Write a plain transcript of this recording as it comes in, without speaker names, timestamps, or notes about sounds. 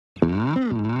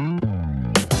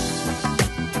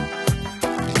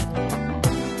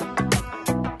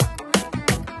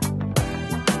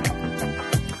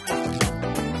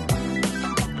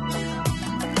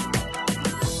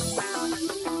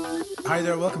Hi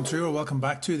there, welcome to or welcome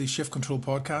back to the Shift Control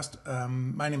podcast.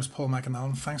 My name is Paul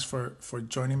McAnallen. Thanks for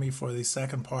joining me for the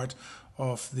second part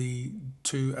of the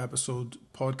 2-episode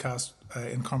podcast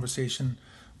in conversation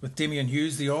with Damian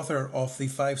Hughes, the author of the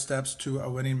 5 Steps to a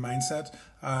Winning Mindset.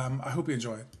 I hope you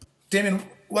enjoy it. Damian,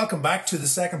 welcome back to the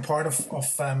second part of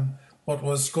what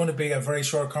was going to be a very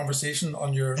short conversation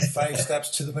on your 5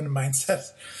 steps to the winning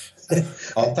mindset.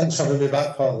 Thanks for having me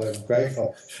back, Paul. I'm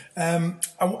grateful.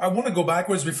 I want to go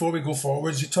backwards before we go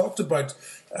forwards. You talked about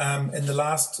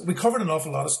we covered an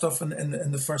awful lot of stuff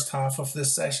in the first half of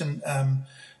this session,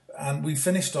 and we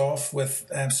finished off with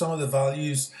some of the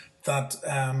values that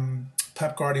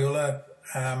Pep Guardiola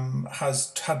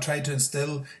had tried to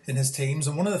instill in his teams.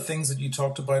 And one of the things that you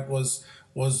talked about was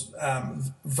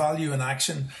value in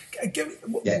action.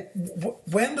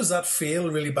 When does that fail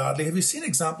really badly? Have you seen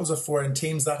examples of where in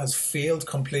teams that has failed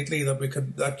completely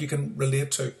that you can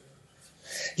relate to?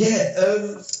 Yeah,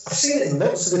 I've seen it in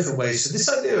lots of different ways. So this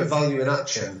idea of value in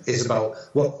action is about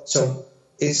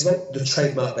it's not the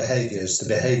trademark behaviours, the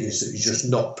behaviours that you're just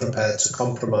not prepared to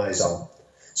compromise on.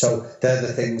 So they're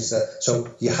the things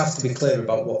so you have to be clear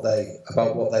about what they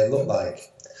look like.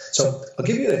 So I'll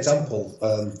give you an example.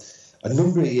 A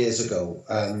number of years ago,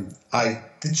 I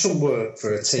did some work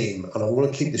for a team, and I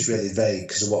want to keep this really vague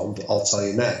because of what I'll tell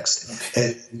you next.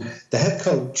 Okay. The head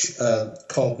coach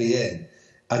called me in,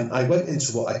 and I went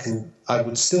into what I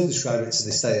would still describe it to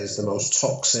this day as the most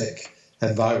toxic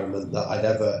environment that I'd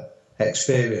ever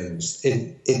experienced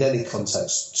in any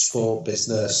context, sport,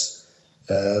 business,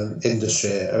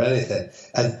 industry, or anything.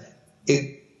 And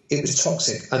it was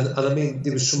toxic, and I mean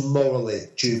there was some morally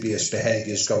dubious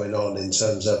behaviours going on in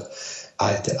terms of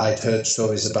I'd heard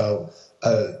stories about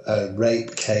a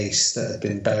rape case that had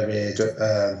been buried,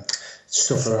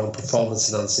 stuff around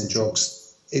performance enhancing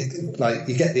drugs.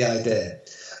 You get the idea.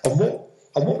 And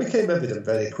what became evident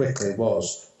very quickly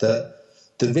was that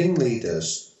the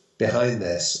ringleaders behind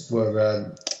this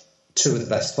were two of the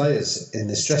best players in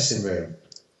this dressing room.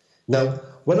 Now,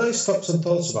 when I stopped and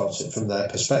thought about it from their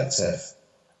perspective,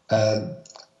 I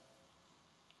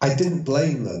didn't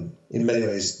blame them in many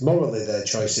ways. Morally, their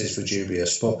choices were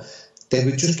dubious, but they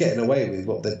were just getting away with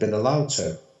what they'd been allowed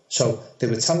to. So they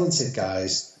were talented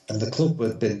guys, and the club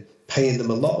had been paying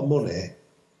them a lot of money,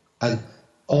 and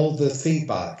all the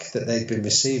feedback that they'd been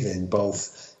receiving,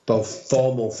 both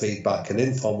formal feedback and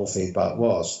informal feedback,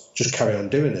 was just carry on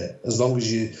doing it. As long as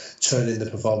you turn in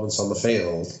the performance on the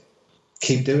field,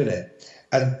 keep doing it.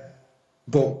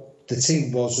 But the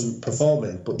team wasn't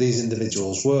performing, but these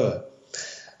individuals were.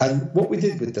 And what we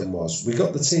did with them was we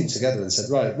got the team together and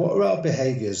said, right, what are our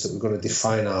behaviours that we're going to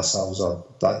define ourselves on,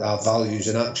 like our values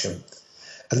in action?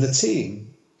 And the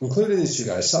team, including these two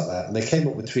guys, sat there and they came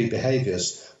up with 3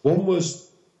 behaviours. One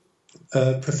was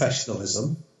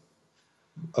professionalism,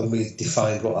 and we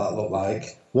defined what that looked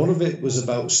like. One of it was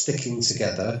about sticking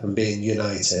together and being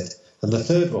united. And the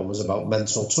third one was about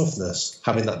mental toughness,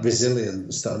 having that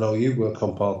resilience that I know you work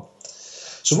on, Paul.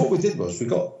 So what we did was we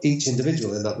got each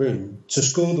individual in that room to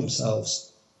score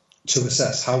themselves, to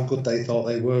assess how good they thought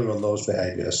they were on those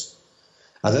behaviours.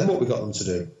 And then what we got them to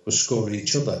do was score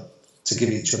each other, to give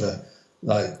each other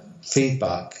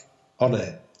feedback on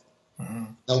it. Mm-hmm.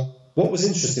 Now, what was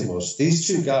interesting was these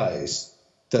 2 guys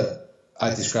that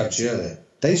I described to you earlier,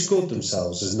 they scored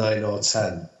themselves as 9 or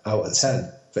 10 out of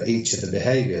 10 for each of the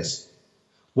behaviours.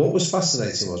 What was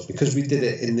fascinating was, because we did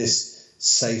it in this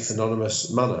safe,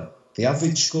 anonymous manner, the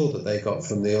average score that they got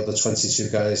from the other 22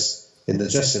 guys in the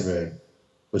dressing room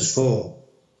was 4.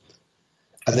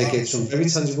 And they gave some very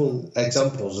tangible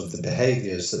examples of the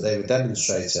behaviours that they were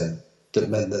demonstrating that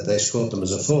meant that they scored them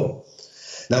as a 4.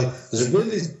 Now, there's a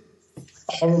really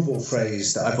horrible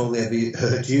phrase that I've only ever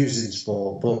heard used in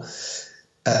sport, but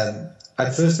I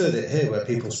first heard it here where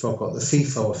people spoke about the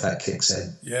FIFO effect kicks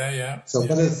in. Yeah. So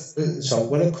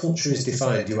when a culture is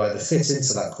defined, you either fit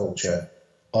into that culture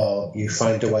or you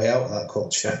find a way out of that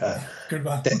culture. Good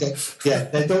man.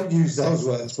 They don't use those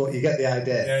words, but you get the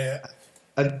idea. Yeah.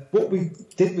 And what we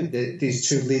did with these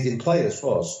 2 leading players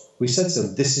was we said to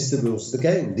them, this is the rules of the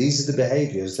game. These are the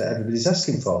behaviours that everybody's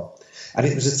asking for. And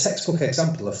it was a textbook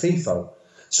example of FIFO.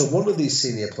 So one of these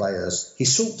senior players, he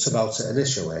sulked about it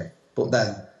initially, but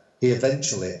then he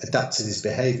eventually adapted his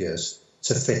behaviours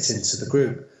to fit into the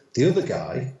group. The other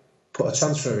guy put a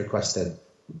transfer request in.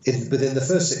 Within the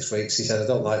first 6 weeks, he said, I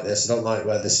don't like this, I don't like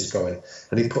where this is going.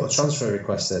 And he put a transfer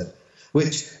request in,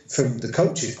 which, from the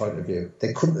coach's point of view,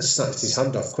 they couldn't have snatched his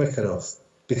hand off quick enough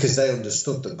because they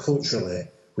understood that culturally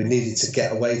we needed to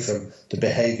get away from the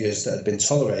behaviours that had been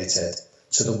tolerated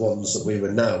to the ones that we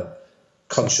were now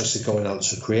consciously going out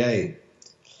to create.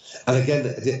 And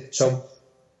again, so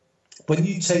when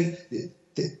you take,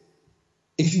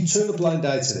 if you turn a blind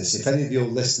eye to this, if any of your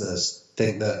listeners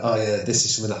think that, oh yeah, this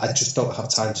is something that I just don't have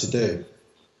time to do,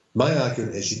 my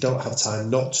argument is you don't have time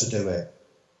not to do it,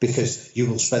 because you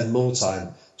will spend more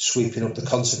time sweeping up the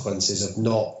consequences of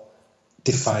not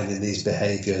defining these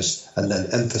behaviours and then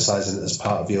emphasising it as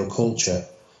part of your culture.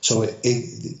 So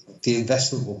the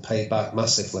investment will pay back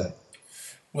massively.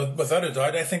 Well, without a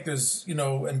doubt, I think there's,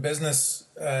 in business,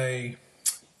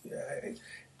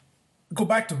 go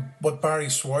back to what Barry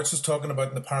Schwartz was talking about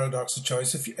in the paradox of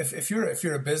choice. If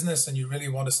you're a business and you really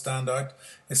want to stand out,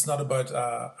 it's not about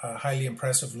a highly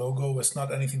impressive logo. It's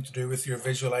not anything to do with your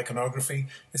visual iconography.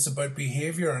 It's about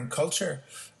behavior and culture.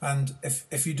 And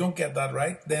if you don't get that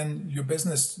right, then your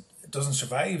business doesn't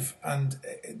survive. And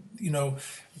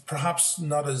perhaps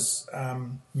not as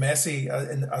messy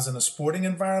as in a sporting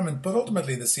environment, but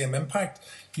ultimately the same impact.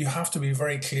 You have to be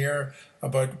very clear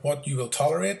about what you will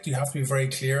tolerate. You have to be very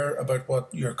clear about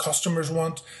what your customers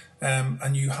want,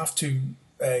 and you have to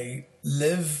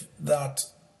live that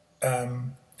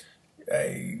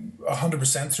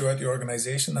 100% throughout the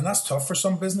organisation, and that's tough for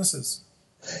some businesses.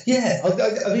 Yeah,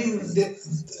 I mean,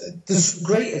 there's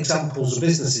great examples of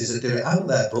businesses that do it out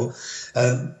there, but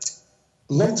a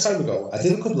long time ago, I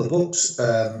did a couple of books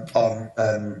on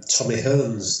Tommy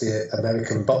Hearns, the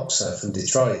American boxer from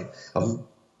Detroit.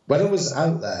 When I was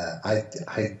out there,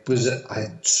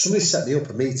 somebody set me up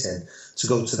a meeting to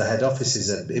go to the head offices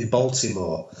in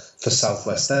Baltimore for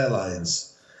Southwest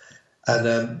Airlines,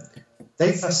 and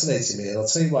they fascinated me, and I'll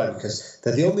tell you why. Because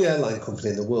they're the only airline company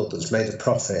in the world that's made a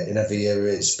profit in every year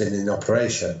it's been in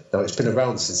operation. Now, it's been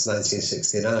around since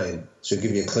 1969, so I'll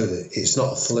give you a clue that it's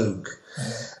not a fluke.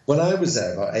 When I was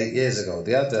there about 8 years ago,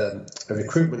 they had a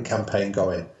recruitment campaign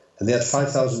going, and they had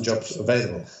 5,000 jobs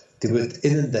available. They were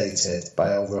inundated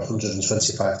by over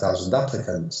 125,000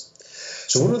 applicants.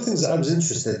 So one of the things that I was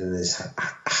interested in is,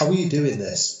 how are you doing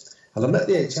this? And I met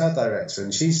the HR director,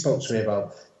 and she spoke to me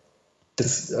about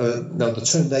the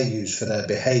term they used for their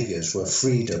behaviours were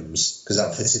freedoms, because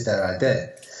that fitted their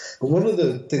idea. But one of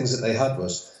the things that they had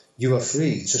was, you are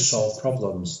free to solve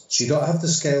problems. So you don't have to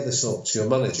scale this up to your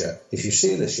manager. If you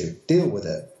see an issue, deal with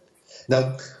it.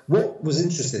 Now, what was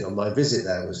interesting on my visit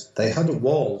there was they had a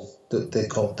wall that they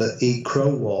called the Eat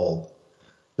Crow Wall.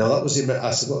 Now, that was,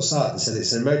 I said, what's that? They said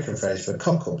it's an American phrase for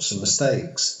cock-ups and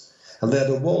mistakes. And they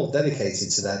had a wall dedicated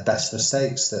to their best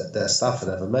mistakes that their staff had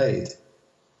ever made,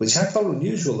 which I found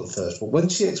unusual at first. But when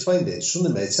she explained it, it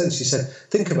suddenly made sense. She said,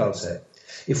 think about it.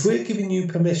 If we're giving you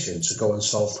permission to go and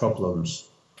solve problems,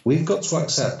 we've got to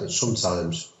accept that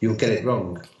sometimes you'll get it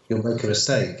wrong. You'll make a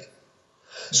mistake.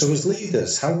 So as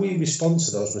leaders, how we respond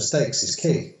to those mistakes is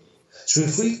key. So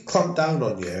if we clamp down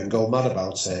on you and go mad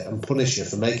about it and punish you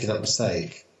for making that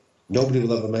mistake, nobody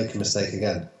will ever make a mistake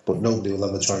again, but nobody will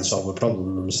ever try and solve a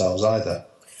problem themselves either.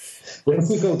 But if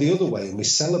we go the other way and we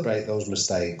celebrate those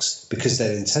mistakes because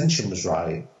their intention was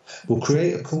right, we'll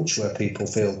create a culture where people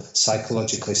feel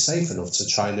psychologically safe enough to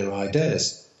try new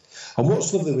ideas. And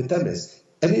what's lovely with them is,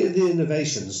 any of the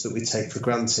innovations that we take for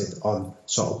granted on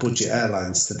sort of budget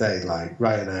airlines today, like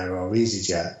Ryanair or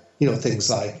EasyJet, things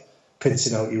like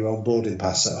printing out your own boarding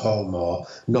pass at home or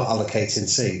not allocating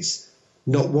seats,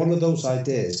 not one of those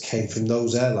ideas came from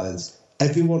those airlines.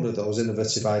 Every one of those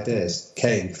innovative ideas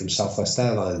came from Southwest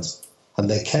Airlines, and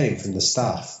they came from the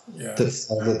staff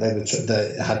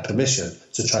that had permission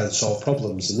to try and solve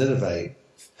problems and innovate.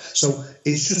 So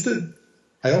it's just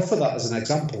I offer that as an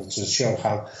example to show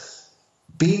how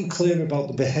being clear about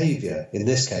the behaviour, in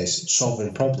this case,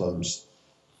 solving problems,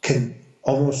 can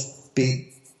almost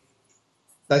be,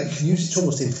 like, you can use it to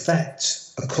almost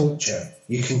infect a culture.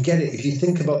 You can get it, if you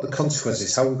think about the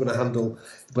consequences, how we're going to handle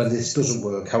when this doesn't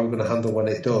work, how we're going to handle when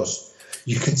it does.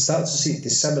 You can start to see it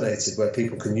disseminated where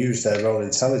people can use their own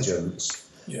intelligence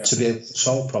to be able to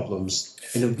solve problems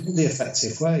in a really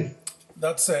effective way.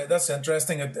 That's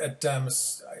interesting.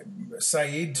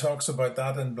 Saeed talks about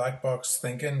that in Black Box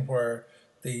Thinking, where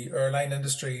the airline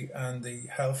industry and the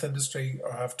health industry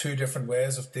have two different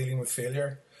ways of dealing with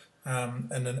failure.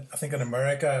 And I think in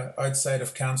America, outside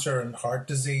of cancer and heart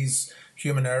disease,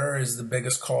 human error is the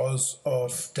biggest cause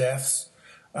of deaths.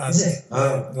 And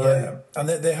and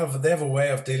they have a way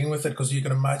of dealing with it, because you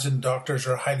can imagine doctors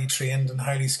are highly trained and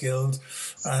highly skilled,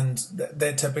 and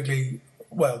they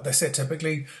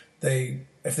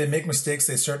if they make mistakes,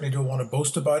 they certainly don't want to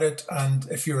boast about it. And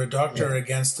if you're a doctor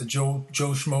against a Joe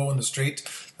Schmo on the street,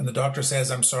 and the doctor says,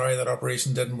 I'm sorry, that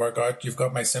operation didn't work out, you've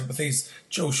got my sympathies,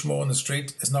 Joe Schmo on the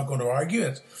street is not going to argue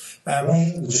it.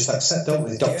 We just accept, don't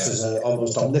we? Doctors are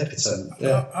almost omnipotent.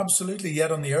 Absolutely.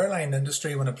 Yet on the airline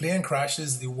industry, when a plane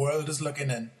crashes, the world is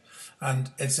looking in.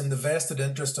 And it's in the vested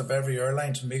interest of every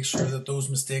airline to make sure that those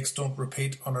mistakes don't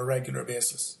repeat on a regular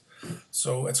basis.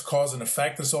 So it's cause and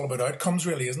effect. It's all about outcomes,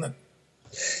 really, isn't it?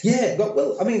 Yeah,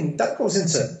 well, I mean, that goes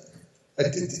into...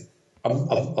 I'm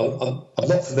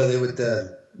not familiar with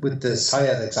the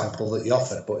Syed example that you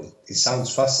offered, but it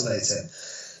sounds fascinating.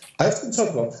 I often talk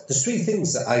about the three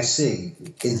things that I see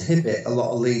inhibit a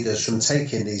lot of leaders from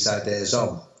taking these ideas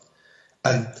on.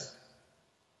 And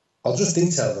I'll just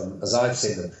detail them as I've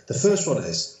seen them. The first one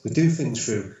is we do things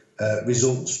through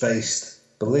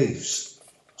results-based beliefs.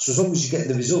 So as long as you get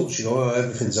the results, you go, oh,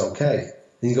 everything's okay.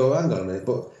 Then you go, hang on a minute,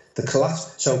 but the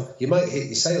collateral... So you might hit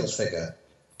your sales figure,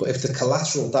 but if the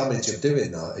collateral damage of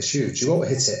doing that is huge, you won't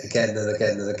hit it again and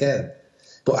again and again.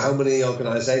 But how many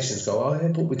organisations go, oh, yeah,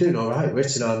 but we're doing all right, we're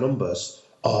hitting our numbers,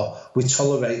 or we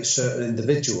tolerate certain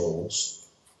individuals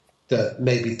that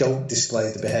maybe don't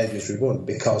display the behaviours we want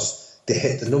because they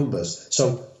hit the numbers.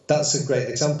 So that's a great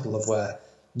example of where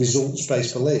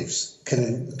results-based beliefs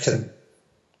can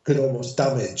almost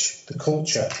damage the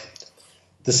culture.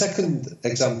 The second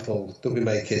example that we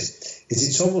make is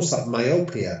it's almost that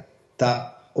myopia,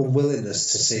 that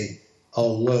unwillingness to see or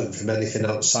learn from anything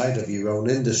outside of your own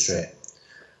industry.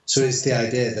 So it's the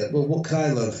idea that, well, what can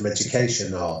I learn from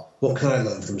education, or what can I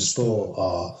learn from sport,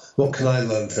 or what can I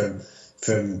learn from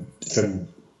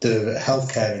the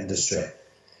healthcare industry?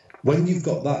 When you've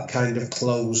got that kind of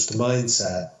closed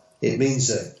mindset, it means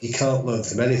that you can't learn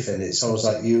from anything. It's almost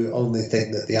like you only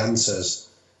think that the answers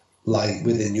lie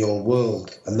within your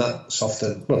world, and that's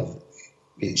often, well,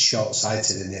 it's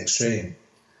short-sighted in the extreme.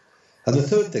 And the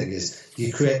third thing is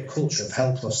you create a culture of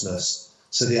helplessness.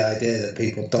 So the idea that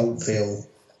people don't feel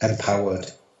empowered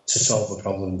to solve a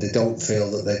problem, they don't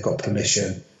feel that they've got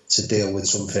permission to deal with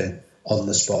something on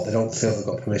the spot, they don't feel they've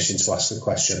got permission to ask a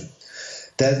question.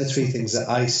 They're the three things that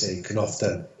I see can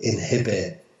often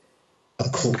inhibit a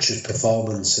culture's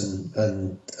performance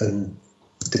and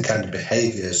the kind of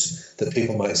behaviours that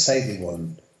people might say they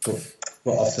want, but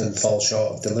often fall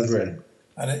short of delivering.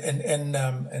 And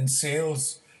in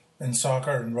sales, in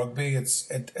soccer and rugby,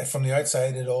 from the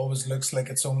outside it always looks like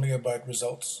it's only about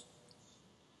results.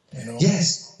 You know?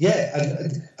 Yes,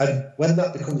 yeah, and when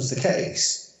that becomes the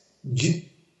case,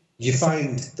 you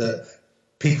find that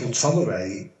people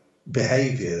tolerate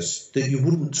behaviours that you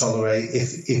wouldn't tolerate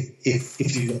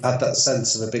if you had that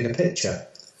sense of a bigger picture.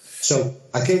 So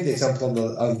I gave the example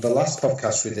on the last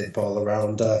podcast we did, Paul,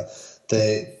 around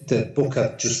the book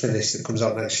I've just finished that comes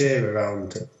out next year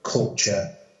around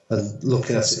culture and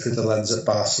looking at it through the lens of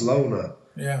Barcelona.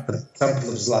 Yeah. An example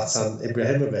of Zlatan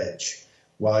Ibrahimovic,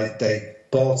 why they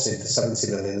bought him for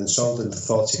 70 million and sold him for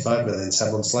 45 million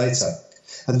 10 months later.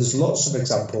 And there's lots of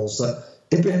examples that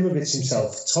Ibrahimovic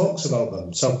himself talks about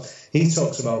them. So he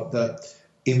talks about that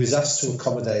he was asked to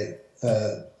accommodate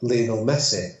Lionel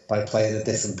Messi by playing a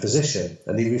different position,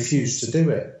 and he refused to do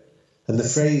it. And the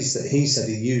phrase that he said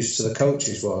he used to the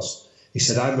coaches was, he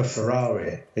said, "I'm a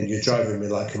Ferrari and you're driving me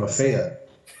like I'm a Fiat."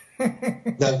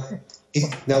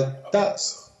 Now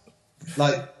that's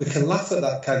like, we can laugh at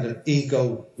that kind of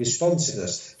ego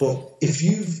responsiveness, but if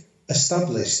you've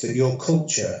established that your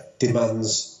culture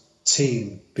demands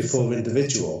team before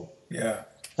individual,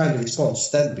 kind of response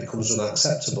then becomes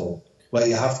unacceptable, where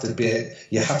you have to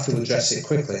address it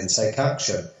quickly and take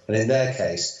action. And in their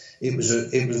case, it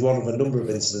was one of a number of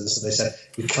incidents that they said,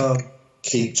 we can't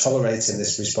keep tolerating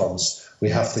this response. We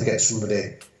have to get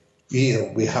somebody,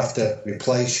 we have to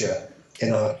replace you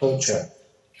in our culture.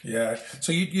 Yeah.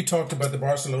 So you talked about the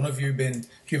Barcelona view being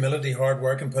humility, hard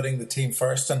work, and putting the team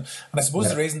first. And I suppose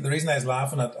the reason I was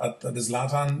laughing at the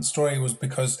Zlatan story was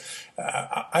because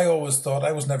I always thought,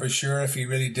 I was never sure if he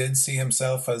really did see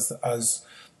himself as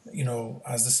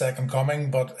the second coming,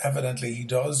 but evidently he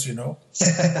does,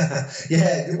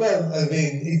 Yeah, well, I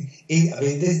mean,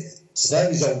 they're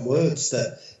his own words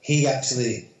that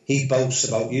he boasts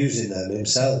about using them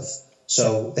himself.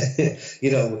 So,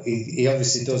 he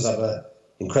obviously does have a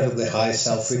incredibly high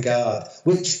self-regard,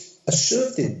 which has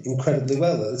served him incredibly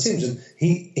well at the teams. And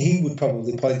he would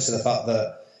probably point to the fact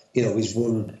that, he's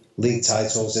won league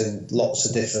titles in lots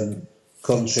of different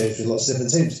countries with lots of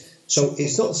different teams. So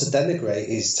it's not to denigrate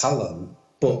his talent,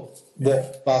 but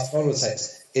what Barcelona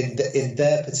takes in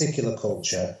their particular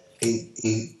culture,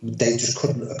 they just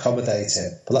couldn't accommodate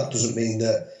him. But that doesn't mean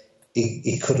that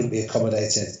he couldn't be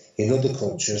accommodated in other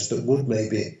cultures that would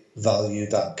maybe value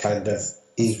that kind of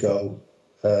ego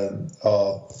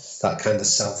or that kind of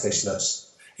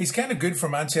selfishness. He's kind of good for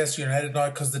Manchester United now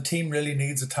because the team really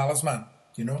needs a talisman,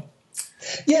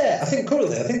 Yeah, I think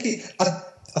currently, I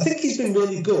think he's been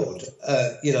really good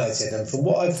at United, and from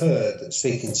what I've heard,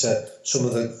 speaking to some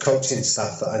of the coaching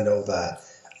staff that I know there,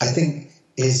 I think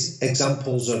his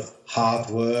examples of hard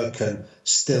work and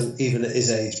still, even at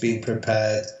his age, being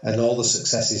prepared and all the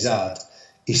success he's had,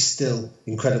 he's still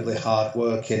incredibly hard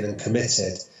working and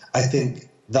committed. I think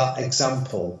that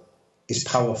example is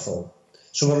powerful.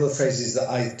 So one of the phrases that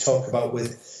I talk about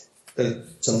with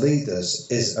to leaders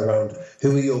is around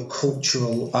who are your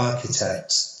cultural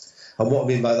architects. And what I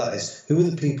mean by that is who are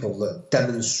the people that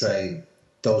demonstrate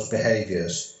those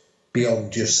behaviours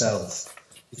beyond yourself?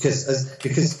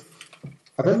 Because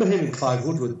I remember hearing Clive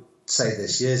Woodward say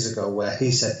this years ago, where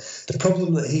he said the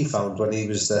problem that he found when he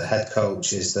was the head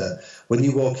coach is that when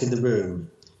you walk in the room,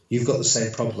 you've got the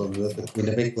same problem that the Queen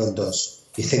of England does.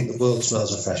 You think the world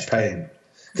smells of fresh paint.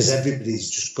 Because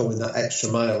everybody's just going that extra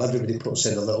mile. Everybody puts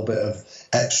in a little bit of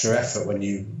extra effort when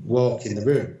you walk in the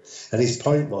room. And his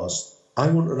point was, I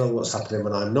want to know what's happening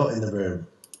when I'm not in the room.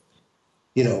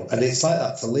 You know, and it's like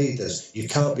that for leaders. You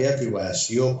can't be everywhere.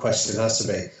 So your question has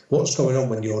to be, what's going on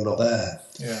when you're not there?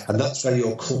 Yeah. And that's where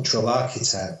your cultural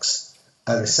architects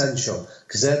are essential,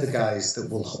 because they're the guys that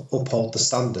will uphold the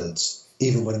standards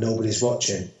even when nobody's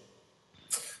watching.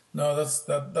 No,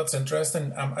 that's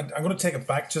interesting. I'm going to take it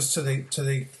back just to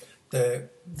the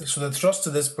thrust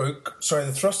of this book. Sorry,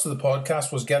 the thrust of the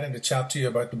podcast was getting to chat to you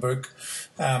about the book,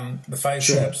 the 5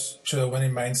 Steps to a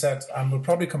Winning Mindset, and we'll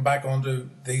probably come back onto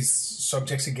these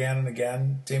subjects again and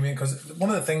again, Damien, because one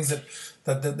of the things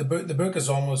that the book is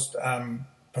almost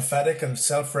prophetic and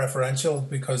self-referential,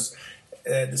 because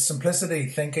the simplicity,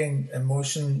 thinking,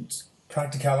 emotions,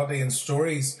 practicality, and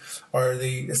stories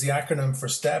is the acronym for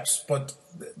STEPS. But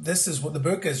this is what the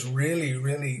book is, really,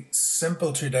 really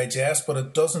simple to digest, but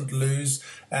it doesn't lose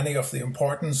any of the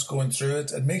importance going through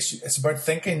it. It's about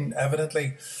thinking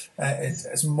evidently.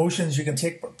 It's emotions. You can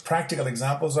take practical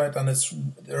examples out, and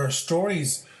there are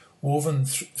stories woven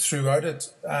throughout it.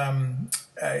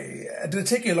 Did it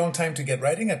take you a long time to get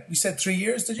writing it? You said 3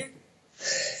 years, did you?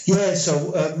 Yeah,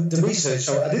 so the research,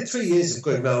 so I did 3 years of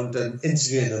going around and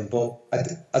interviewing them, but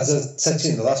as I said to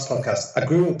you in the last podcast, I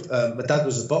grew up, my dad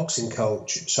was a boxing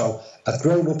coach, so I've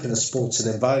grown up in a sporting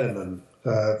environment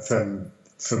from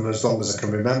as long as I can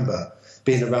remember,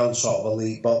 being around sort of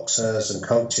elite boxers and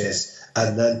coaches,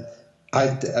 and then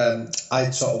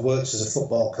I'd sort of worked as a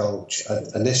football coach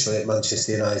initially at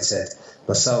Manchester United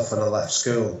myself when I left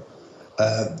school.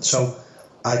 So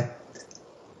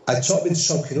I'd sort of been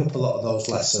soaking up a lot of those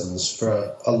lessons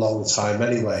for a long time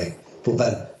anyway, but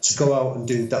then to go out and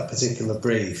do that particular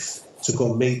brief, to go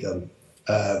and meet them,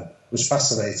 was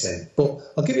fascinating. But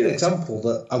I'll give you an example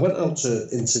that I went out to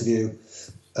interview,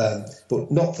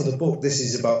 but not for the book. This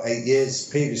is about 8 years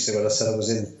previously when I said I was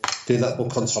doing that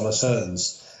book on Thomas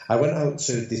Hearns. I went out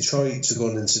to Detroit to go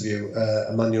and interview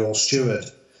Emmanuel Stewart,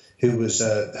 who was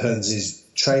Hearns'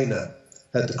 trainer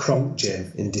at the Kronk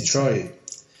Gym in Detroit.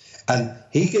 And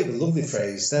he gave a lovely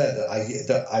phrase there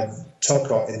that I talk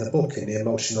about in the book, in the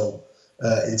emotional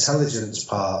intelligence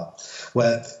part,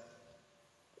 where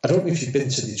I don't know if you've been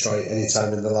to Detroit any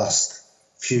time in the last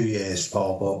few years,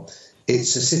 Paul, but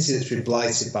it's a city that's been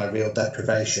blighted by real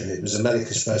deprivation. It was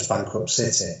America's first bankrupt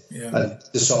city. Yeah. And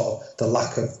the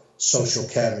lack of social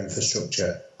care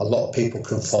infrastructure, a lot of people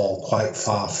can fall quite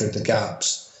far through the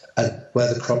gaps. And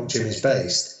where the Kronk Gym is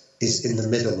based is in the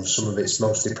middle of some of its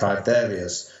most deprived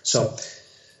areas. So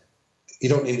you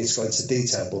don't need me to go into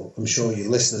detail, but I'm sure your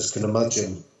listeners can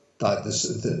imagine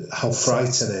how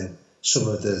frightening some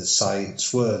of the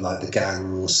sites were, like the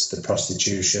gangs, the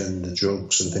prostitution, the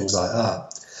drugs and things like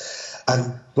that.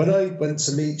 And when I went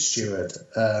to meet Stewart,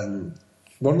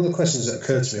 one of the questions that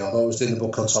occurred to me, although I was doing the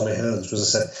book on Tommy Hearns,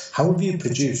 was I said, how have you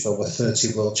produced over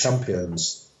 30 world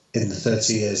champions in the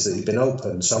 30 years that you've been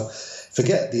open? So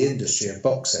forget the industry of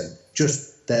boxing,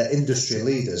 just their industry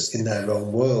leaders in their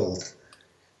own world.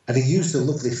 And he used a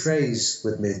lovely phrase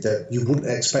with me that you wouldn't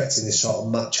expect in this sort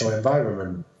of macho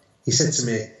environment. He said to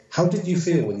me, how did you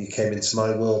feel when you came into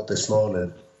my world this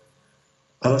morning?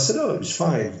 And I said, oh, it was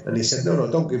fine. And he said, no,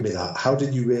 don't give me that. How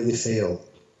did you really feel?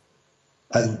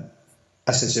 And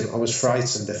I said to him, I was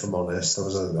frightened, if I'm honest. I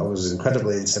was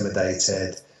incredibly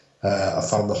intimidated. I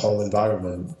found the whole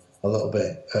environment a little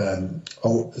bit,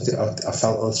 I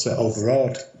felt a little bit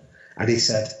overawed. And he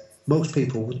said, most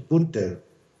people would do.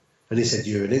 And he said,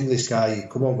 you're an English guy, you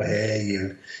come over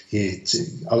here,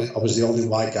 I was the only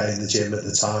white guy in the gym at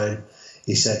the time.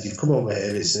 He said, you've come over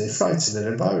here, it's a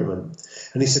frightening environment.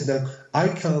 And he said, no, I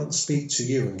can't speak to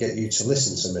you and get you to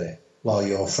listen to me while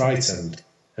you're frightened.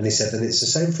 And he said, and it's the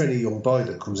same for any young boy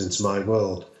that comes into my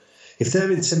world. If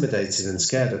they're intimidated and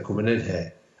scared of coming in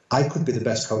here, I could be the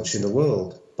best coach in the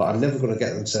world, but I'm never going to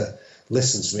get them to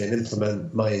listen to me and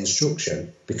implement my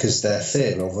instruction because their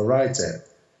fear overrides it.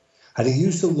 And he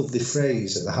used a lovely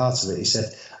phrase at the heart of it. He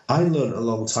said, I learned a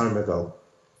long time ago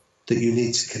that you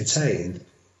need to contain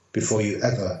before you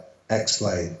ever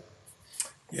explain.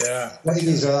 Yeah. What he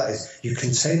means by that is you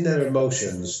contain their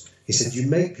emotions. He said you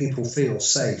make people feel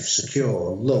safe,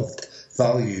 secure, loved,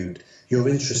 valued. You're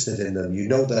interested in them. You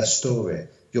know their story.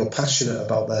 You're passionate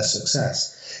about their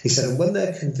success. He said, and when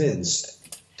they're convinced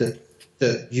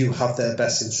that you have their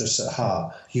best interests at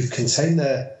heart, you've contained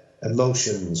their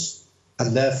emotions,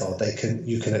 and therefore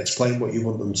you can explain what you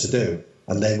want them to do,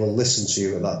 and they will listen to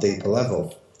you at that deeper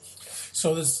level.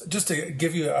 So there's, just to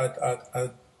give you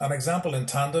an example in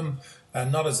tandem,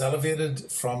 not as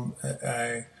elevated from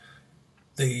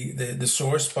the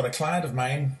source, but a client of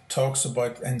mine talks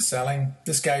about in selling.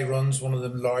 This guy runs one of the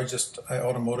largest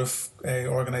automotive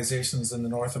organisations in the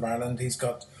north of Ireland. He's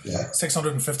got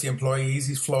 650 employees.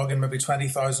 He's flogging maybe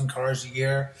 20,000 cars a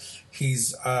year.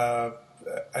 He's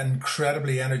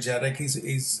incredibly energetic. He's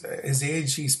his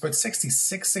age, he's about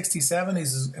 66, 67.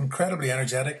 He's incredibly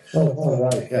energetic. Oh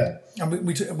right, yeah.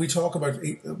 And we talk about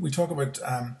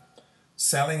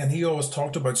selling, and he always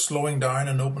talked about slowing down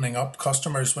and opening up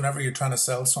customers. Whenever you're trying to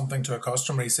sell something to a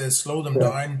customer, he says slow them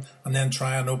down and then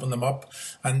try and open them up.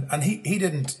 And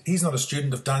he's not a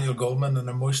student of Daniel Goleman and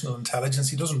emotional intelligence.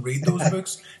 He doesn't read those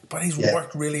books, but he's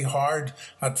worked really hard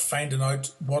at finding out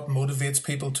what motivates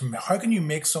people to. How can you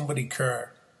make somebody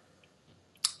care?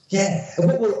 Yeah,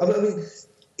 well, I mean,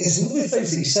 it's a lovely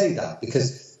phrase that you say that,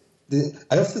 because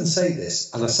I often say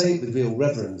this, and I say it with real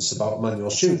reverence about Manuel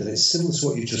Stewart, and it's similar to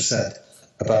what you just said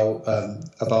about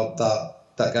that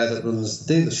guy that runs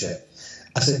the dealership.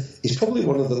 I said he's probably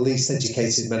one of the least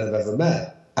educated men I've ever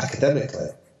met academically,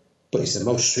 but he's the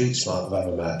most street smart I've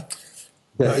ever met.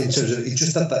 Right. In terms of, he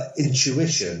just had that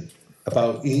intuition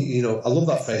about, you know, I love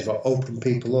that phrase about open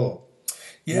people up.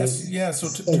 Yes, yeah. So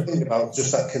think about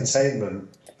just that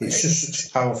containment. It's just such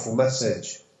a powerful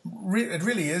message. It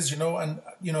really is, you know, and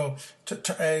you know,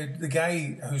 the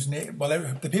guy whose name,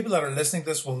 well, the people that are listening to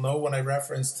this will know when I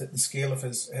referenced the scale of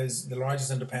the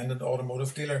largest independent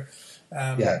automotive dealer.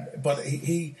 But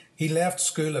he left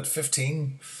school at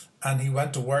 15, and he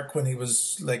went to work when he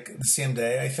was like the same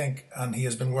day, I think, and he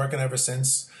has been working ever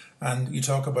since. And you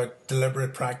talk about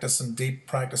deliberate practice and deep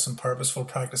practice and purposeful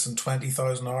practice and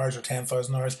 20,000 hours or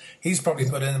 10,000 hours. He's probably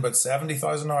put in about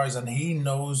 70,000 hours, and he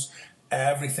knows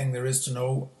everything there is to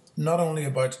know, not only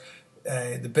about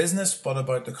the business but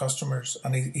about the customers.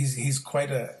 And he's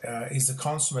quite he's a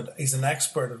consummate, he's an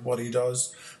expert at what he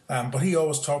does. But he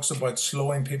always talks about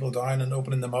slowing people down and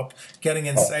opening them up, getting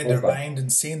inside their mind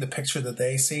and seeing the picture that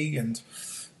they see, and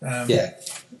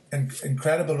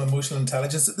incredible emotional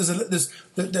intelligence. There's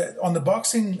on the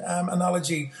boxing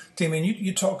analogy, Damien,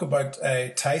 you talk about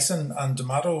Tyson and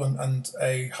D'Amato and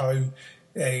how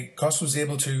Gus was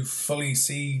able to fully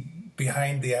see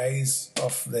behind the eyes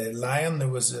of the lion. There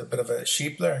was a bit of a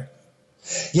sheep there.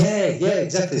 Yeah,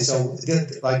 exactly. So,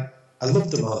 like, I love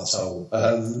D'Amato.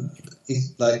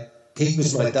 He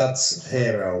was my dad's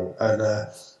hero, and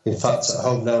in fact, at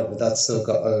home now, my dad's still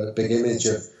got a big image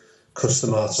of Cus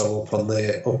D'Amato up on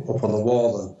the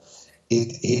wall, and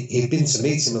he'd been to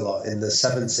meet him a lot in the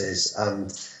 70s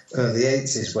and early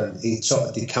 80s when he sort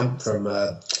of decamped from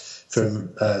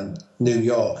New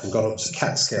York and gone up to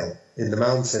Catskill in the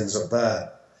mountains up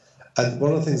there. And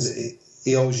one of the things that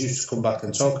he always used to come back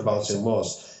and talk about him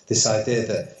was this idea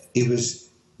that he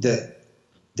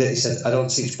said, I don't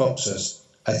teach boxers,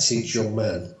 I teach young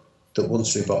men that want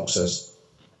to be boxers.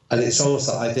 And it's almost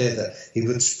that idea that he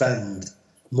would spend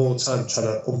more time trying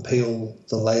to unpeel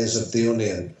the layers of the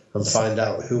onion and find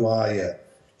out who are you.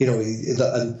 You know,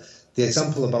 and the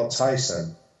example about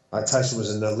Tyson, like Tyson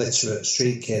was an illiterate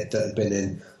street kid that had been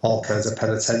in all kinds of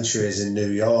penitentiaries in New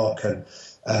York, and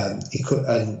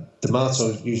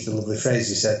D'Amato used a lovely phrase.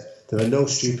 He said, there are no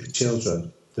stupid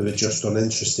children, there are just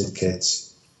uninterested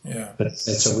kids. Yeah. And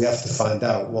so we have to find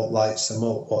out what lights them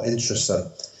up, what interests them.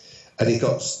 And he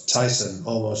got Tyson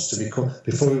almost to become,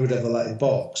 before we would ever let him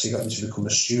box, he got him to become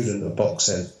a student of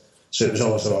boxing. So it was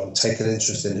almost about taking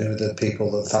interest in who are the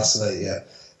people that fascinate you,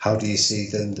 how do you see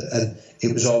them, and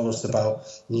it was almost about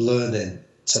learning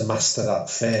to master that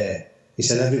fear. He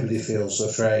said everybody feels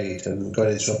afraid, and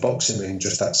going into a boxing ring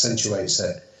just accentuates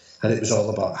it. And it was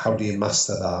all about how do you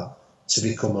master that to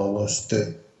become almost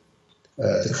the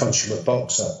consummate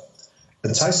boxer.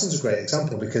 And Tyson's a great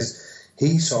example because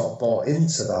he sort of bought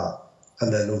into that,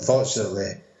 and then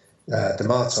unfortunately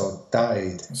D'Amato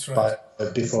died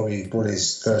before he won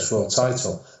his first world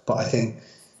title. But I think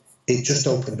it just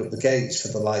opened up the gates for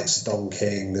the likes of Don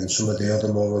King and some of the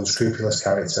other more unscrupulous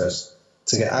characters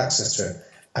to get access to him.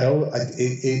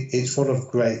 It's one of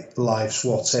great life's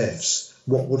what-ifs.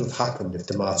 What would have happened if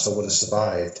D'Amato would have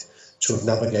survived to have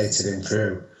navigated him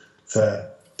through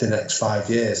for the next 5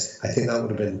 years. I think that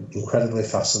would have been incredibly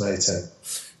fascinating.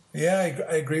 Yeah,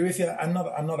 I agree with you. I'm not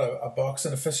a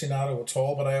boxing aficionado at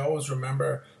all, but I always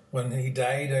remember when he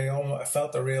died, I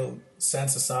felt a real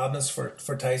sense of sadness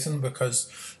for Tyson, because,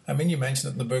 I mean, you mentioned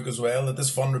it in the book as well, that this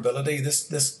vulnerability,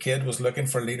 this kid was looking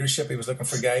for leadership, he was looking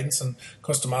for guidance, and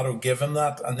Cus D'Amato gave him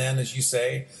that. And then, as you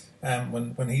say,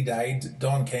 when he died,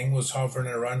 Don King was hovering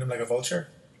around him like a vulture.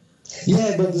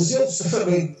 Yeah, but there's also, I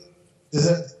mean,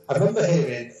 I remember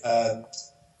hearing,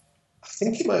 I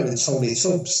think it might have been Tony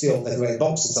Tubbs, the old heavyweight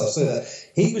boxer, tells me that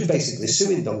he was basically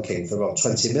suing Don King for about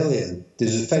 20 million.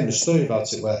 There's a famous story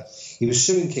about it where he was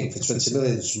suing King for 20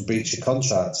 million from breach of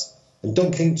contract, and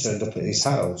Don King turned up at his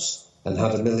house and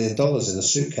had $1 million in a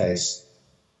suitcase.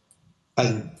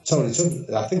 And Tony Tubbs,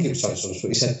 I think it was Tony Tubbs, but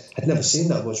he said, I'd never seen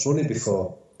that much money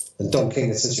before. And Don King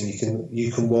had said to him,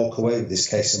 you can walk away with this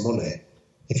case of money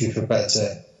if you're prepared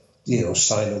to,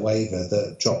 sign a waiver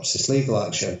that drops this legal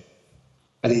action.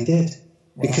 And he did.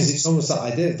 Wow. Because it's almost that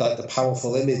idea, like the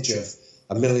powerful image of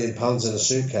 $1 million in a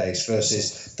suitcase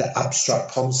versus the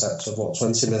abstract concept of what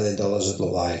 $20 million would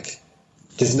look like.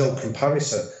 There's no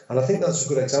comparison. And I think that's a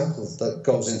good example that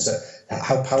goes into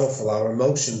how powerful our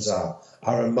emotions are.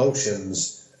 Our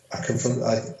emotions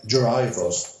drive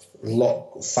us a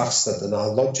lot faster than our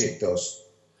logic does.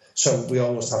 So we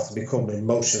almost have to become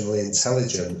emotionally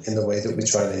intelligent in the way that we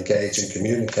try and engage and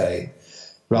communicate,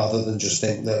 rather than just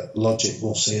think that logic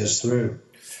will see us through.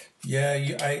 Yeah,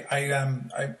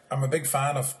 I'm a big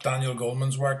fan of Daniel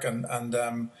Goleman's work,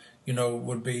 and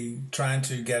would be trying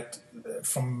to get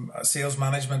from sales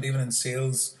management, even in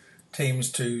sales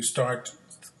teams, to start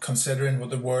considering what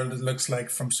the world looks like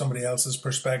from somebody else's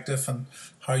perspective and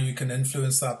how you can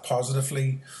influence that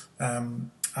positively.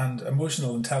 And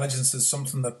emotional intelligence is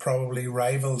something that probably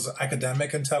rivals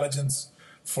academic intelligence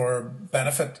for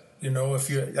benefit. If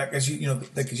you as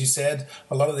you said,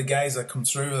 a lot of the guys that come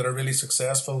through that are really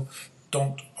successful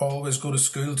don't always go to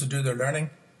school to do their learning.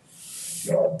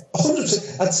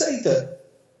 100%. I'd say that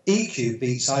EQ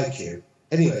beats IQ.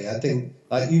 Anyway, I think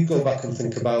you go back and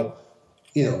think about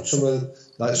some of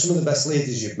the best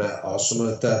leaders you've met, or some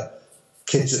of the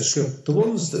kids at school. The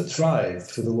ones that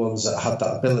thrived were the ones that had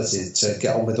that ability to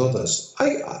get on with others. I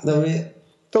mean,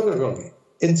 don't get me wrong.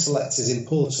 Intellect is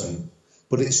important,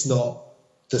 but it's not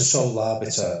the sole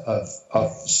arbiter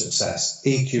of success.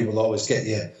 EQ will always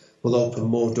will open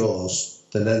more doors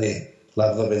than any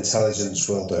level of intelligence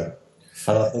will do.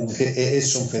 And I think it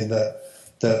is something that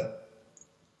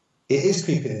it is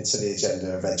creeping into the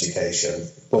agenda of education,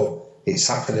 but it's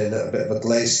happening at a bit of a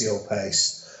glacial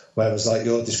pace. Whereas, like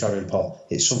you're describing, Paul,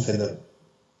 it's something that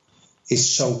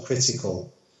is so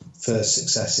critical for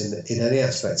success in any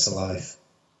aspect of life.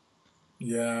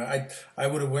 Yeah, I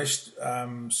would have wished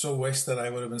that I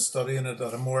would have been studying it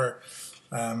at a more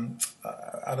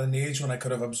at an age when I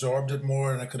could have absorbed it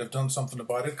more and I could have done something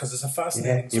about it, because it's a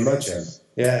fascinating. Yeah, imagine.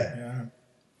 Yeah.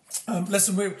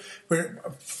 Listen,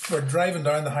 we're driving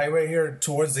down the highway here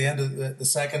towards the end of the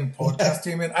second podcast,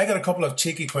 Damien. I got a couple of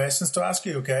cheeky questions to ask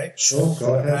you. Okay. Sure,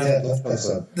 go ahead.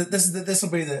 This will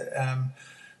be the.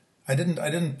 I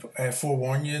didn't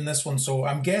forewarn you in this one, so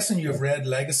I'm guessing you've read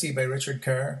Legacy by Richard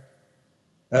Kerr.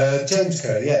 James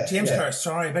Kerr, yeah. Kerr,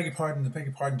 sorry, I beg your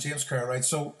pardon, James Kerr, right?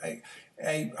 So,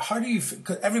 how do you,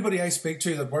 cause everybody I speak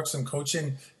to that works in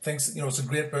coaching thinks, it's a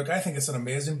great book. I think it's an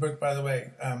amazing book, by the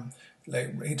way.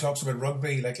 Like he talks about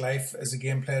rugby, like life is a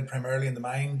game played primarily in the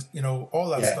mind, all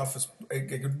that stuff is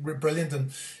brilliant.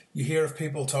 And you hear of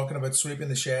people talking about sweeping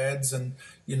the sheds and,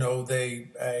 Richie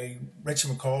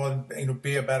McCaw,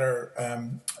 be a better,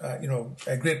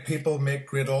 great people make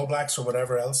great All Blacks or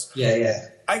whatever else. Yeah.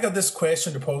 I got this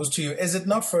question to pose to you. Is it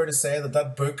not fair to say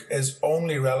that book is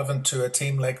only relevant to a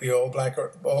team like the All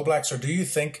Blacks, or do you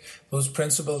think those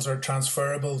principles are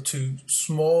transferable to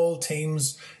small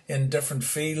teams in different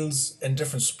fields, in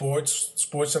different sports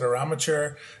that are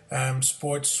amateur,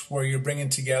 sports where you're bringing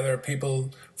together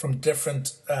people from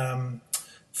different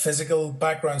physical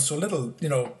backgrounds? So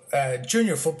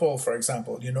junior football, for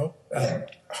example,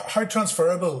 how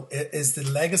transferable is the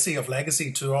legacy of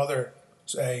Legacy to other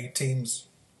teams?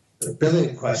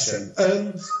 Brilliant question.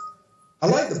 I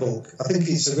like the book. I think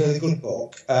it's a really good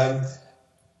book.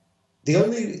 The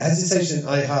only hesitation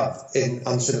I have in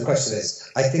answering the question is,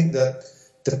 I think that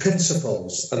the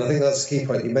principles, and I think that's the key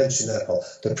point you mentioned there, Paul,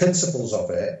 the principles of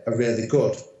it are really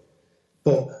good.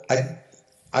 But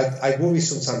I worry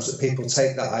sometimes that people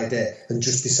take that idea and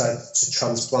just decide to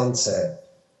transplant it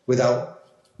without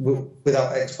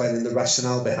explaining the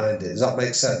rationale behind it. Does that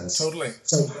make sense? Totally.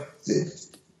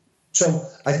 So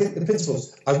I think the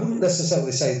principles, I wouldn't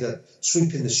necessarily say that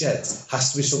sweeping the shed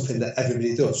has to be something that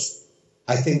everybody does.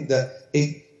 I think that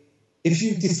if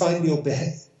you define your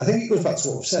behaviour, I think it goes back to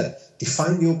what we've said,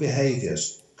 define your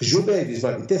behaviours, because your behaviours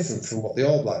might be different from what the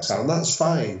All Blacks are, and that's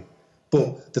fine.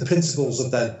 But the principles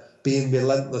of then being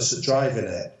relentless at driving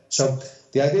it. So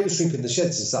the idea of sweeping the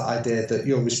sheds is that idea that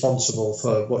you're responsible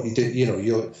for what you do.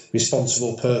 You're a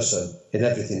responsible person in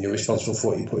everything. You're responsible for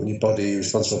what you put in your body. You're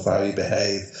responsible for how you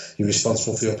behave. You're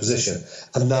responsible for your position.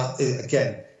 And that,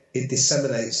 again, it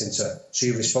disseminates into, so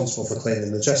you're responsible for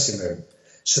cleaning the dressing room.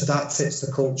 So that fits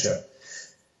the culture.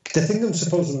 The thing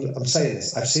I'm saying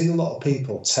is, I've seen a lot of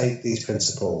people take these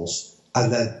principles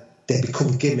and then they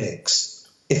become gimmicks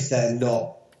if they're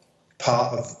not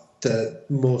part of the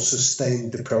more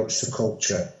sustained approach to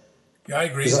culture. Yeah, I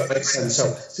agree. Does that make sense?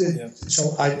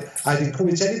 So I'd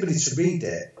encourage anybody to read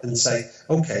it and say,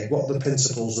 okay, what are the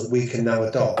principles that we can now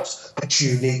adopt that's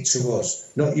unique to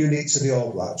us? Not unique to the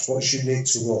All Blacks, what's unique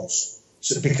to us?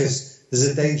 So, because there's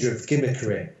a danger of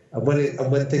gimmickry. And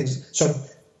when things... So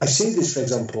I see this, for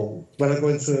example, when I go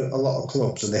into a lot of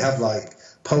clubs and they have like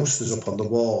posters up on the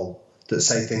wall that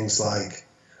say things like,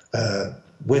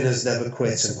 winners never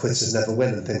quit and quitters never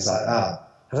win and things like that.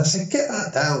 And I say, get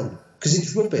that down, because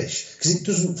it's rubbish, because it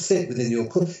doesn't fit within your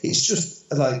club. It's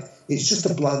just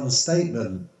a bland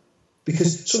statement,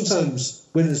 because sometimes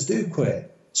winners do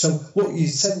quit. So what you're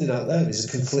sending out there is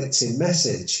a conflicting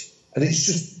message, and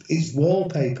it's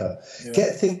wallpaper. Yeah.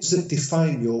 Get things that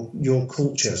define your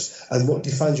cultures, and what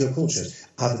defines your cultures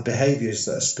are the behaviours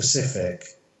that are specific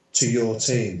to your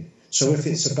team. So if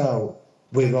it's about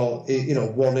we're all,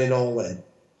 one in, all in,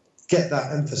 get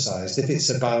that emphasised. If it's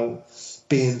about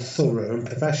being thorough and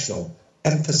professional,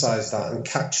 emphasise that and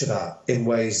capture that in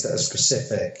ways that are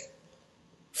specific.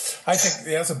 I think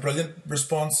that's a brilliant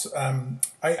response.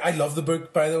 I love the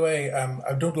book, by the way.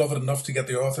 I don't love it enough to get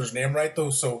the author's name right, though,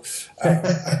 so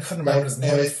I couldn't remember his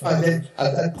name.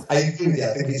 I agree with you.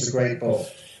 I think it's a great book.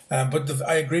 But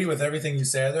I agree with everything you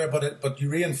say there. But you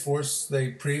reinforce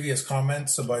the previous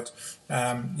comments about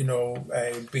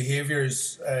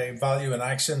behaviours, value and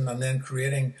action, and then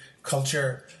creating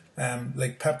culture.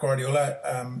 Like Pep Guardiola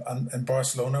and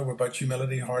Barcelona were about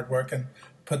humility, hard work, and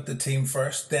put the team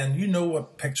first. Then you know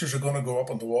what pictures are going to go up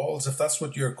on the walls if that's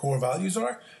what your core values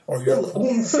are.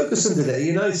 Ferguson did it at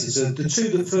United. So the two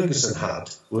that Ferguson had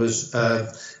was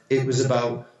it was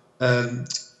about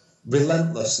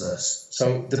relentlessness.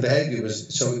 So the behaviour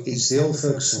was, so it's the old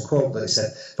Ferguson quote that he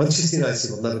said, Manchester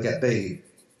United will never get beat.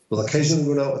 We'll occasionally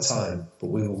run out of time, but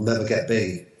we will never get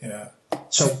beat. Yeah.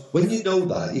 So when you know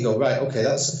that, you go, right, okay,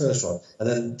 that's the first one. And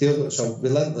then the other, so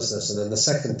relentlessness. And then the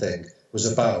second thing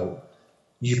was about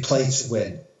you play to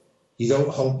win. You don't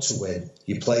hope to win,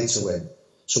 you play to win.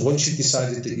 So once you've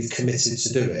decided that you've committed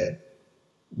to do it,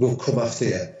 we'll come after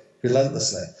you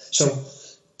relentlessly. So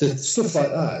the stuff like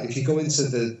that, if you go into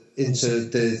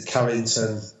the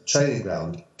Carrington training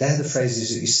ground, they're the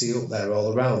phrases that you see up there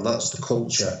all around. That's the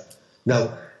culture.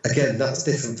 Now, again, that's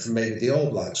different from maybe the All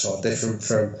Blacks or different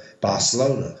from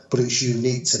Barcelona, but it's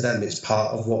unique to them. It's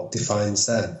part of what defines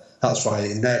them. That's why,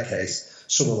 in their case,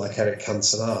 someone like Eric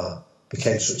Cantona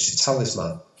became such a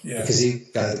talisman, because he was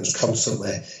a guy that was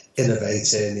constantly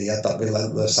innovating. He had that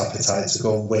relentless appetite to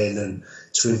go and win and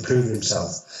to improve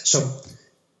himself. So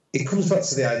it comes back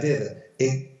to the idea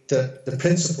that the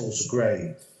principles are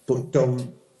great, but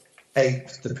don't ape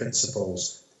the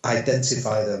principles.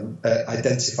 Identify them,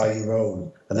 identify your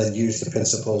own, and then use the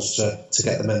principles to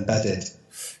get them embedded.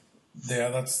 Yeah,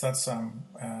 that's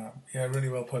really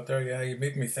well put there. Yeah, you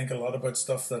make me think a lot about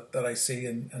stuff that I see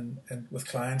and with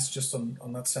clients just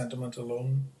on that sentiment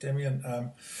alone, Damien.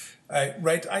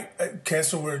 Okay,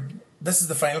 so this is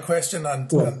the final question, and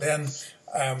then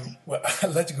I'll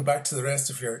let you go back to the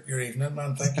rest of your evening,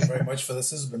 man. Thank you very much for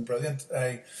this. This has been brilliant.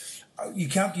 You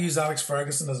can't use Alex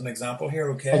Ferguson as an example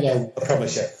here, okay? No, I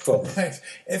promise you. Cool. Right.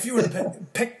 If you were to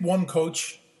pick one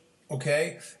coach,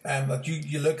 okay, that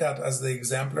you look at as the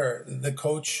exemplar, the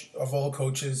coach of all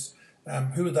coaches,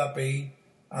 who would that be?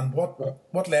 And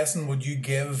what lesson would you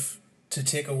give to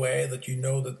take away that you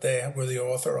know that they were the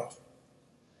author of?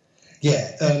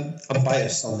 Yeah, I'm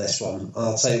biased on this one.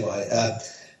 I'll tell you why.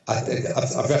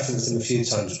 I've referenced him a few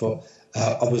times, but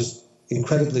I was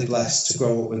incredibly blessed to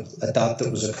grow up with a dad that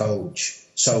was a coach.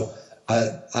 So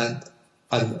I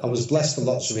was blessed for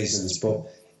lots of reasons,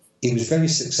 but he was very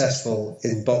successful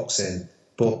in boxing,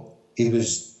 but he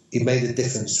made a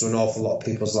difference to an awful lot of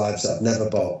people's lives that have never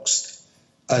boxed.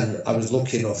 And I was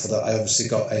lucky enough that I obviously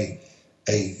got a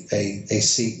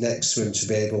seat next to him to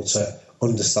be able to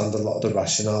understand a lot of the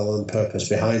rationale and purpose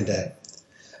behind it.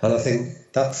 And I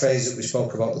think that phrase that we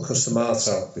spoke about, the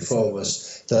customato, before,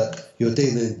 was that you're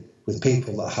dealing with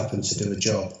people that happen to do a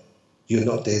job. you're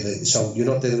not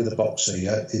dealing with a boxer.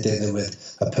 You're dealing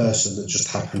with a person that just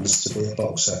happens to be a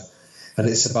boxer, and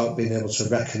it's about being able to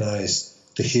recognise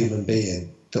the human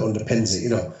being that underpins it. You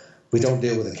know, we don't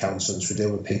deal with accountants. We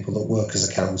deal with people that work as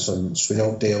accountants. We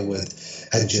don't deal with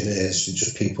engineers. We're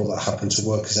just people that happen to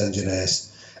work as engineers.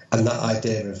 And that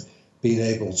idea of being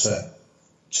able to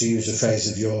use the phrase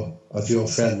of your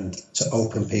friend, to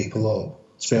open people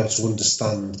up, to be able to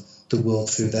understand the world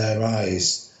through their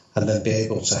eyes, and then be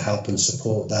able to help and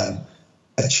support them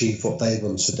achieve what they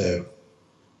want to do.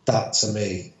 That, to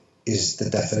me, is the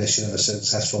definition of a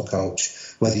successful coach.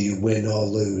 Whether you win or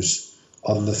lose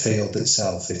on the field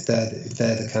itself, if they're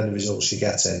the kind of results you're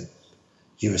getting,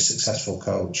 you're a successful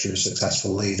coach, you're a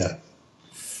successful leader.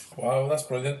 Wow, that's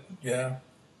brilliant. Yeah,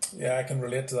 I can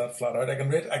relate to that flat out. I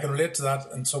can relate to that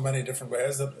in so many different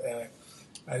ways that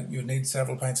you need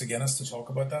several pints of Guinness to talk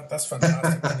about that. That's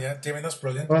fantastic. And yeah, Damien, that's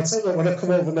brilliant. Well, I'll tell you what, when I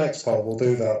come over next, Paul, we'll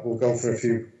do that. We'll go for a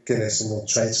few Guinness and we'll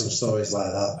trade some stories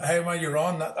like that. Hey, man, you're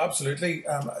on that. Absolutely.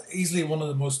 Easily one of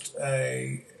the most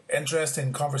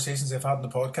interesting conversations I've had in the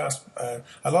podcast.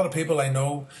 A lot of people I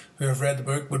know who have read the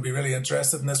book would be really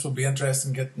interested in this, would be interested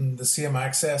in getting the same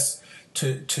access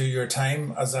to your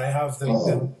time as I have.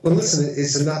 Well, listen,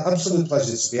 it's an absolute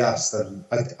pleasure to be asked, and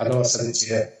I know I said it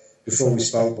to you before we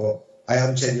spoke, but I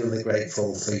am genuinely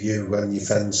grateful for you and your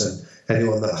friends and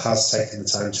anyone that has taken the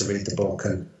time to read the book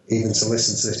and even to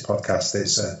listen to this podcast.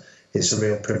 It's a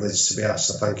real privilege to be asked,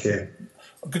 so thank you.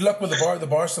 Good luck with the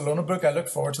Barcelona book. I look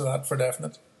forward to that for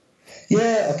definite.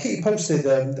 Yeah, I'll keep you posted.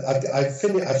 I've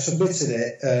submitted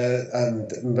it, and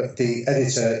the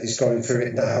editor is going through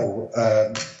it now.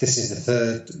 This is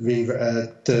the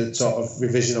third sort of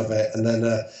revision of it, and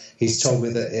then he's told me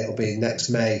that it'll be next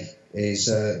May. It's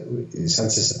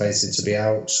anticipated to be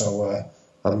out, so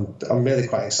I'm really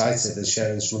quite excited and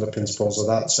sharing some of the principles of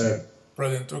that too.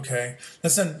 Brilliant. Okay.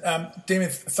 Listen, Damien,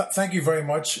 thank you very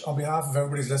much on behalf of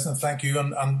everybody's listening. Thank you,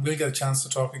 and we'll get a chance to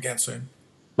talk again soon.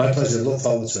 My pleasure. Look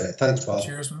forward to it. Thanks, Paul.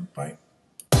 Cheers, man.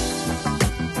 Bye.